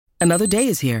Another day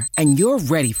is here, and you're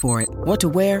ready for it. What to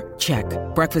wear? Check.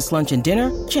 Breakfast, lunch, and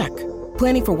dinner? Check.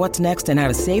 Planning for what's next and how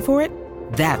to save for it?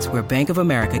 That's where Bank of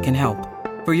America can help.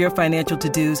 For your financial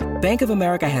to-dos, Bank of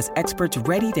America has experts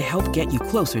ready to help get you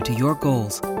closer to your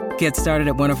goals. Get started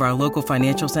at one of our local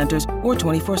financial centers or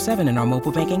 24/7 in our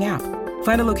mobile banking app.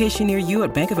 Find a location near you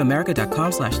at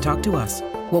bankofamerica.com/talktous.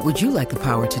 What would you like the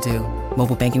power to do?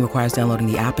 Mobile banking requires downloading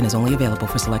the app and is only available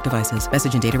for select devices.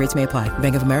 Message and data rates may apply.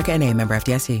 Bank of America N.A., member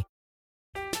FDIC.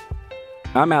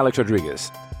 I'm Alex Rodriguez.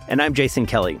 And I'm Jason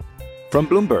Kelly. From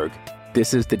Bloomberg,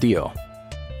 this is The Deal.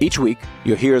 Each week,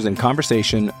 you'll hear us in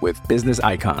conversation with business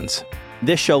icons.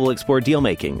 This show will explore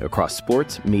deal-making across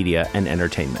sports, media, and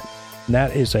entertainment.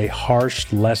 That is a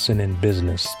harsh lesson in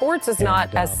business. Sports is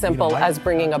not as simple as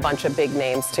bringing a bunch of big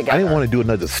names together. I didn't want to do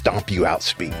another stomp you out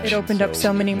speech. It opened up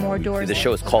so many more doors. The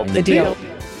show is called The Deal.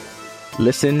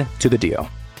 Listen to The Deal.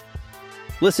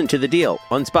 Listen to The Deal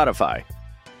on Spotify.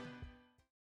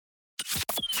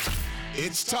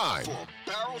 It's time for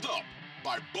Barreled Up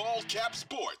by Bald Cap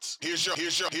Sports. Here's your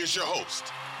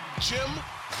host, Jim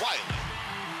Wiley.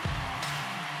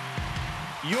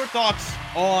 Your thoughts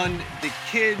on the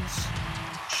kids?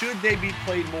 Should they be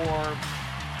played more?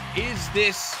 Is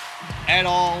this at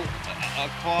all a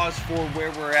cause for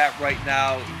where we're at right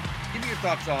now? Give me your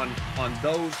thoughts on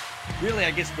those. Really,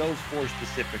 I guess those four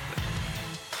specifically.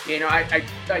 You know, I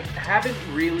haven't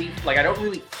really, I don't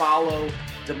really follow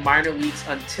the minor leagues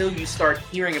until you start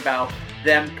hearing about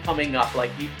them coming up.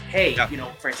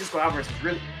 Francisco Alvarez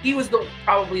he was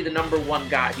probably the number one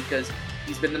guy because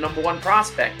he's been the number one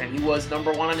prospect and he was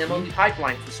number one on MLB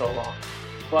Pipeline for so long.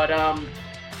 But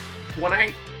when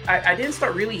I didn't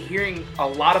start really hearing a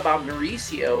lot about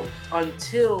Mauricio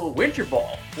until winter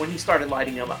ball when he started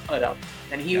lighting it up.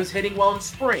 And he was hitting well in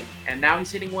spring, and now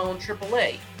he's hitting well in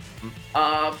AAA.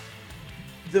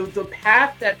 The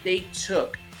path that they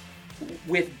took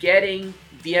with getting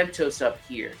Vientos up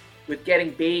here, with getting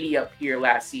Beatty up here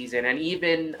last season, and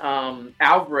even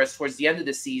Alvarez towards the end of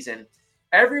the season,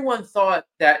 everyone thought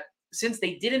that since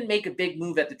they didn't make a big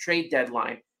move at the trade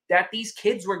deadline, that these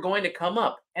kids were going to come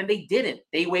up, and they didn't.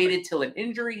 They waited till an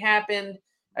injury happened.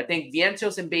 I think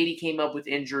Vientos and Beatty came up with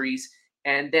injuries,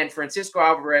 and then Francisco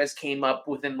Alvarez came up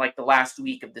within the last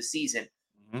week of the season.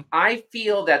 Mm-hmm. I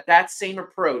feel that same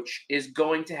approach is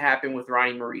going to happen with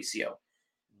Ronnie Mauricio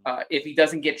if he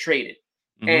doesn't get traded.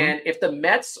 Mm-hmm. And if the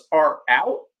Mets are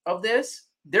out of this,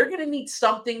 they're going to need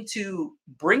something to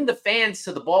bring the fans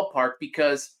to the ballpark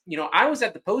because, I was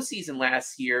at the postseason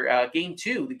last year, game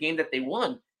 2, the game that they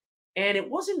won, and it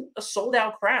wasn't a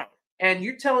sold-out crowd. And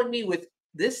you're telling me with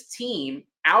this team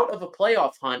out of a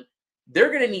playoff hunt, they're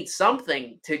going to need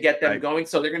something to get them going.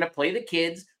 So they're going to play the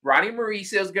kids. Ronnie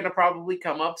Mauricio is going to probably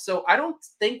come up. So I don't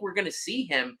think we're going to see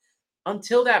him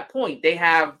until that point. They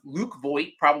have Luke Voit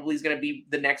probably is going to be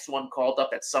the next one called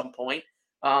up at some point.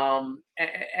 And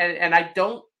I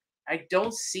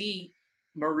don't see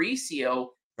Mauricio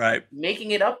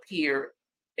making it up here.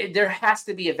 There has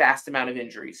to be a vast amount of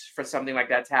injuries for something like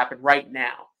that to happen right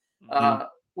now. Mm-hmm.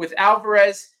 With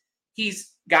Alvarez,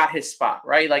 he's got his spot,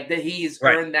 right? He's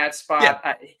earned that spot.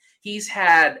 Yeah. He's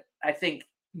had, I think,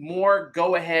 more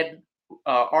go-ahead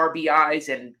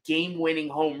RBIs and game-winning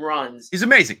home runs. He's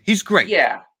amazing. He's great.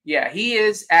 Yeah, he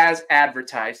is as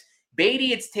advertised.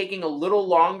 Beatty, it's taking a little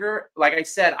longer. Like I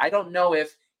said, I don't know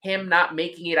if him not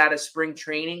making it out of spring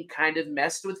training kind of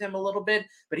messed with him a little bit,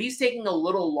 but he's taking a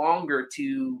little longer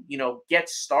to, get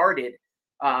started.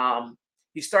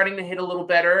 He's starting to hit a little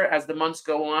better as the months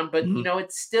go on, but,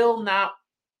 it's still not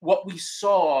what we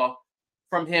saw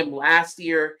from him last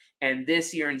year and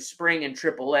this year in spring in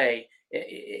AAA.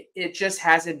 It just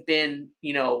hasn't been,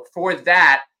 for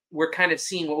that, we're kind of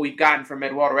seeing what we've gotten from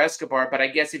Eduardo Escobar. But I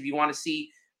guess if you want to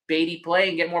see Beatty play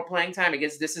and get more playing time, I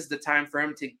guess this is the time for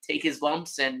him to take his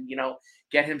lumps and,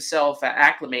 get himself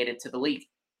acclimated to the league.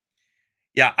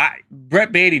 Yeah,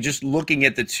 Brett Beatty, just looking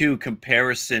at the two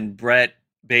comparison, Brett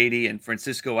Beatty and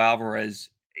Francisco Alvarez,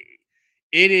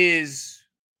 it is,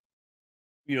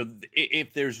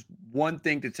 if there's one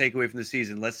thing to take away from the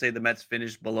season, let's say the Mets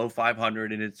finished below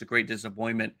 500 and it's a great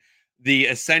disappointment. The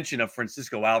ascension of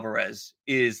Francisco Alvarez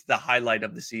is the highlight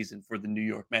of the season for the New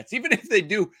York Mets. Even if they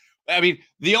do,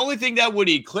 the only thing that would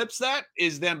eclipse that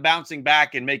is them bouncing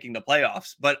back and making the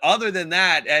playoffs. But other than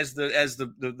that, as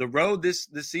the road this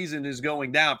season is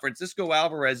going down, Francisco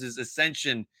Alvarez's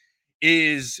ascension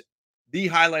is the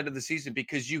highlight of the season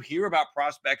because you hear about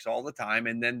prospects all the time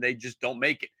and then they just don't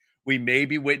make it. We may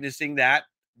be witnessing that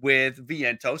with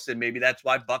Vientos, and maybe that's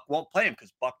why Buck won't play him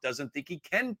because Buck doesn't think he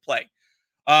can play.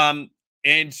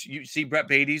 And you see Brett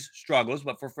Beatty's struggles,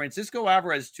 but for Francisco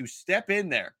Alvarez to step in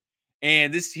there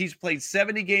And he's played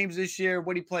 70 games this year.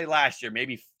 What did he play last year?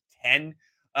 Maybe 10.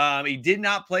 He did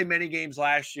not play many games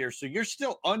last year. So you're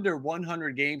still under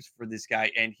 100 games for this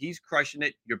guy, and he's crushing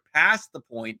it. You're past the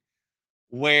point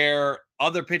where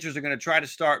other pitchers are going to try to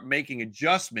start making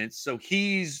adjustments. So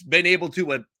he's been able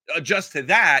to adjust to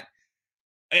that.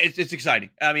 It's exciting.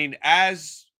 I mean,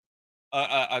 as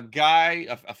a guy,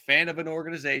 a fan of an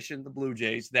organization, the Blue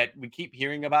Jays, that we keep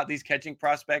hearing about these catching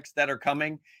prospects that are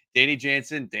coming. Danny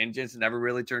Jansen never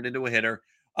really turned into a hitter.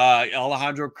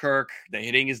 Alejandro Kirk, the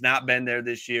hitting has not been there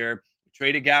this year. We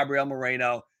traded Gabriel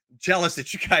Moreno. I'm jealous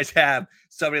that you guys have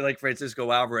somebody like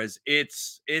Francisco Alvarez.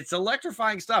 It's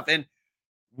electrifying stuff. And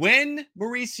when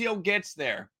Mauricio gets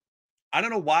there, I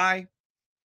don't know why.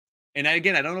 And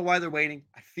again, I don't know why they're waiting.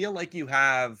 I feel like you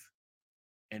have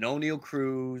an O'Neal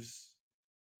Cruz,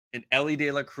 an Elly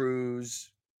De La Cruz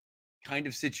kind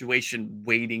of situation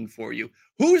waiting for you.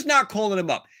 Who's not calling him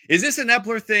up? Is this an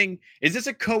Epler thing? Is this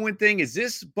a Cohen thing? Is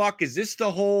this Buck? Is this the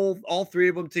whole, all three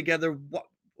of them together?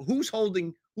 Who's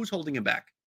holding him back?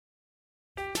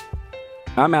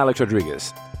 I'm Alex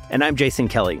Rodriguez. And I'm Jason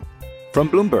Kelly. From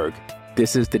Bloomberg,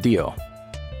 this is The Deal.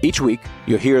 Each week,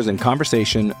 you'll hear us in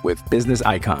conversation with business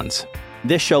icons.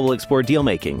 This show will explore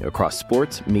deal-making across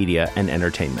sports, media, and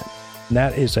entertainment.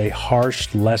 That is a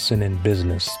harsh lesson in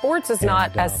business. Sports is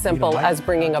not as simple as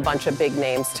bringing a bunch of big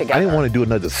names together. I didn't want to do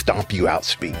another stomp you out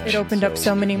speech. It opened up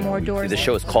so many more doors. The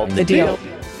show is called The Deal.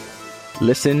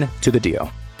 Listen to The Deal.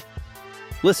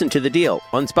 Listen to The Deal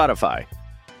on Spotify.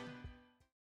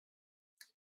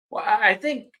 Well, I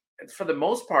think for the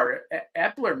most part,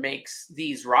 Epler makes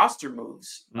these roster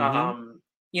moves.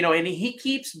 And he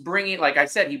keeps bringing, like I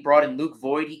said, he brought in Luke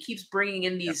Voigt. He keeps bringing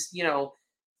in these,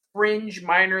 fringe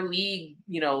minor league,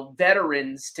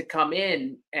 veterans to come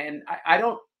in. And I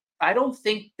don't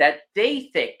think that they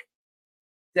think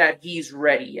that he's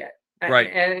ready yet.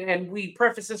 Right. And we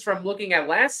preface this from looking at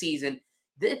last season.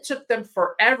 It took them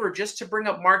forever just to bring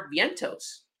up Mark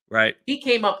Vientos. Right. He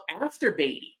came up after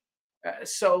Beatty.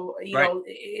 So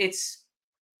it's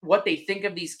what they think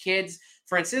of these kids.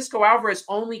 Francisco Alvarez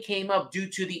only came up due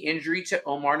to the injury to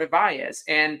Omar Narvaez.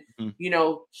 And,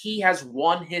 he has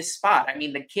won his spot. I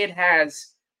mean, the kid has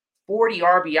 40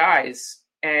 RBIs,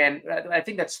 and I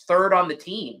think that's third on the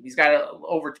team. He's got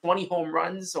over 20 home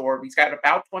runs, or he's got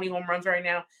about 20 home runs right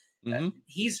now.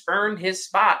 He's earned his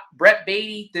spot. Brett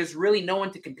Beatty, there's really no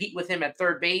one to compete with him at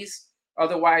third base.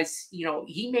 Otherwise,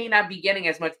 he may not be getting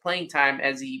as much playing time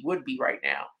as he would be right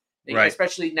now. Right.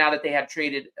 Especially now that they have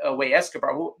traded away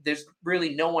Escobar. There's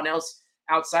really no one else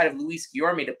outside of Luis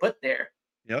Guillorme to put there.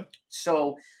 Yep.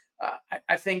 So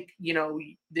I think,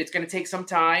 it's going to take some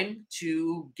time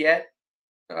to get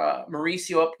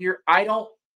Mauricio up here. I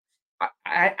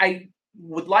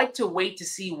would like to wait to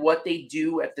see what they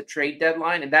do at the trade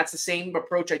deadline. And that's the same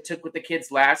approach I took with the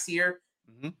kids last year.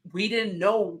 We didn't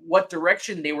know what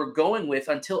direction they were going with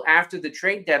until after the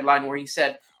trade deadline, where he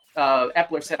said,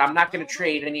 Epler said, I'm not going to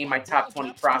trade any of my top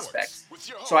 20 prospects.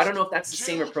 So I don't know if that's the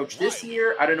same approach this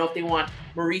year. I don't know if they want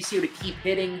Mauricio to keep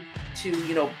hitting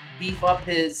to, beef up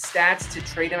his stats to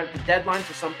trade him at the deadline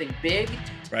for something big.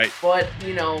 Right. But,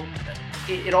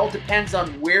 it all depends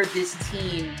on where this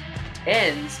team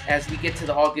ends as we get to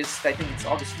the August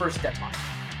 1st deadline.